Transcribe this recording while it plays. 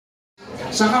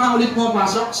Saan ka nga ulit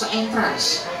pumapasok? Sa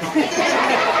entrance.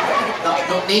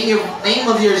 No, name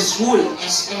of your school,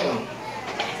 SM.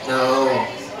 No.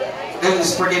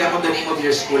 Just forget about the name of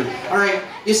your school. Alright,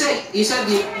 you said you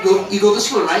go to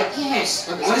school, right? Yes.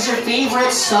 What is your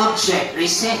favorite subject?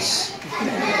 Recess.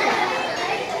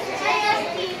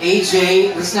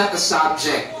 AJ, that's not the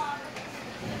subject.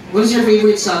 What is your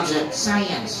favorite subject?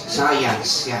 Science.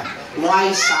 Science, yeah.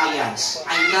 Why science?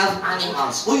 I love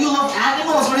animals. Oh, you love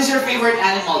animals? What is your favorite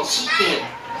animal? Chicken.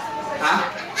 Huh?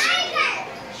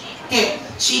 Okay,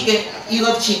 chicken. You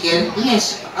love chicken?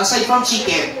 Yes. Aside from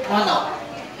chicken, manok.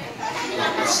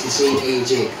 It's the same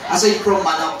AJ. Aside from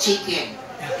manok, chicken.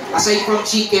 Aside from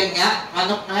chicken nga,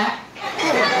 manok nga.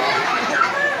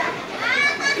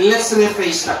 Let's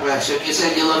rephrase the question. You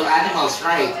said you love animals,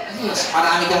 right? Yes.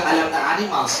 Marami kang alam na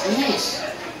animals. Yes.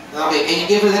 Okay, can you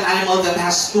give us an animal that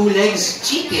has 2 legs?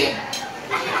 Chicken.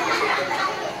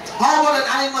 How about an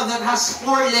animal that has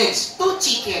 4 legs? 2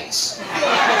 chickens.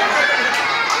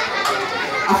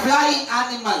 A flying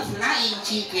animal, flying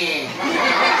chicken.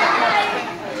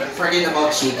 Forget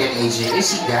about chicken, AJ. You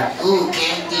see that? Oh,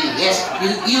 candy. Yes.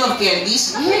 You love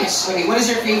candies? Yes. Okay, what is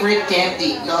your favorite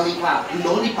candy? Lollipop.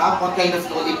 Lollipop? What kind of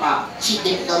lollipop?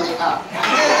 Chicken lollipop.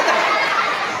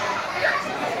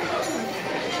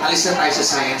 Alis na tayo sa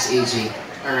science, AJ.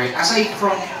 Alright. Aside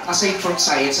from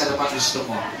science, ano pa gusto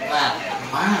mo? Math.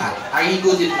 Math. Are you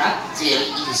good in math? Very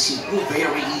easy. Oh,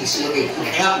 very easy. Okay.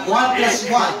 1 plus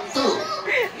 1,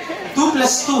 2. 2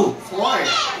 plus 2, 4.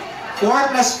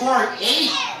 4 plus 4, 8.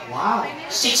 Wow.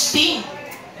 16.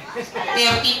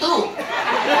 32.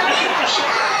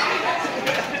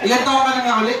 Ilan taon ka na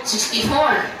nga ulit? 64.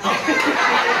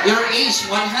 Your age,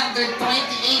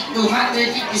 128,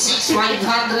 256,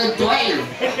 512.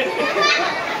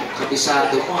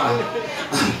 Kabisado mo ah.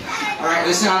 Alright,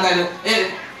 listen na tayo.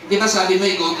 Di ba sabi mo,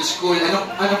 you go to school.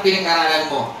 Anong pinag-aralan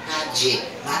mo? Magic.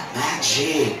 Not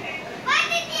magic.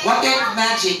 What kind of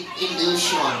magic?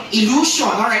 Illusion. Illusion.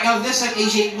 Alright, now this time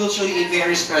AJ will show you a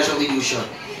very special illusion.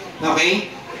 Okay?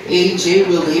 AJ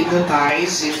will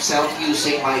hypnotize himself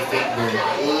using my finger.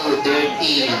 Ooh,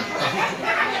 dirty.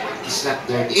 It's not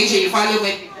dirty. AJ, you follow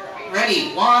me.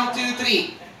 Ready? 1, 2,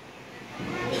 3.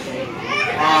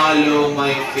 Follow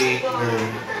my finger.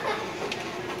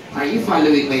 Are you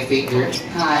following my finger?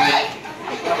 Hi.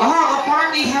 Oh, a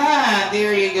party hat.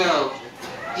 There you go.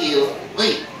 Ew.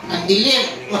 Wait. Ang dilim.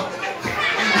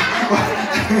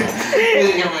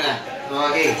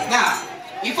 Okay. Now,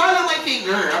 you follow my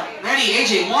finger. Ready,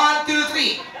 AJ? 1, 2,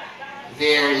 3.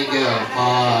 There you go.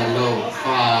 Follow.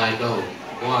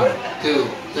 1, 2,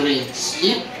 3.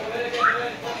 Sleep.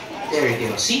 There you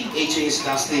go. See, AJ is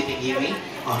now sleeping, Yui.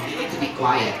 Oh, you need to be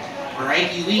quiet.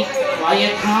 Alright, Yui?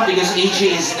 Quiet, huh? Because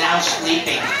AJ is now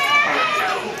sleeping.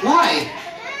 Why?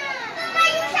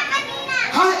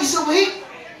 Huh? He's awake?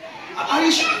 Are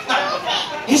you sure?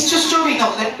 He's just showing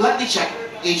up. Let me check.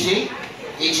 AJ?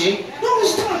 AJ? No,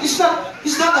 he's not.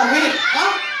 He's not awake.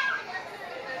 Huh?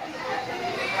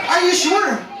 Are you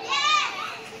sure?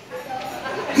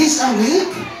 He's awake?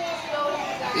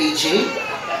 AJ?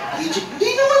 AJ? Hindi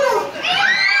naman na.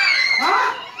 Huh?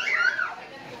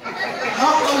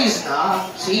 No, he's not.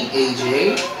 See?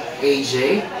 AJ?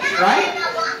 AJ? Right?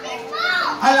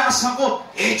 Alakas ako.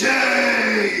 AJ!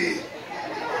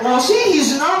 Oh, see,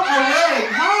 he's not awake,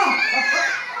 huh?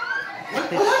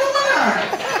 Wala naman na.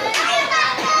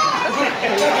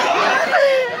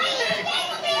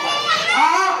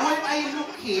 When I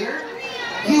look here,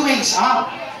 he wakes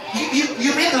up.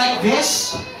 You mean like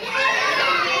this?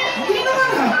 Hindi naman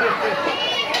na.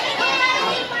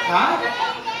 Huh?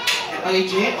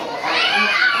 AJ?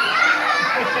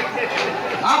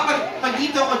 Pag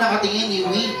dito ako nakatingin,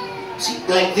 Yui. See,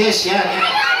 like this, yan.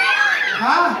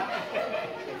 Huh?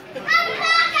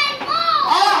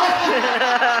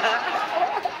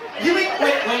 You mean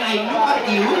when I look at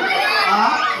you,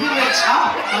 he wakes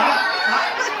up,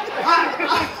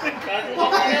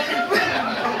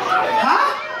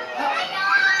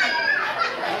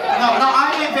 No,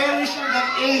 I'm very sure that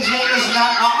AJ is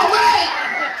not awake!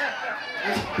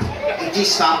 AJ,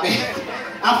 stop it.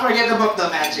 I'll forget about the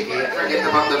magic, Forget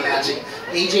about the magic.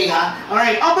 AJ, huh?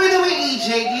 Alright. Oh, by the way,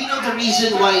 AJ, do you know the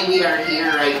reason why we are here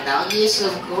right now? Yes,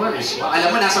 of course. Well,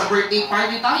 alam mo, nasa birthday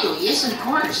party tayo. Yes, of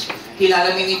course.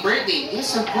 Kilala mo ni birthday?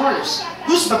 Yes, of course.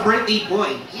 Who's the birthday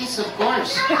boy? Yes, of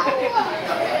course.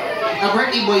 The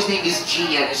birthday boy's name is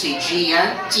Gian. You say,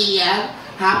 Gian? Gian?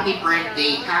 Happy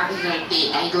birthday. Happy birthday.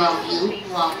 I love you.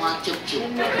 Mama, chup chup.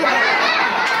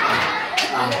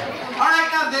 Alright,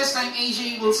 now this time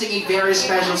AJ will sing a very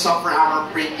special song for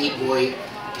our birthday boy,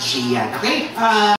 Gian. Okay?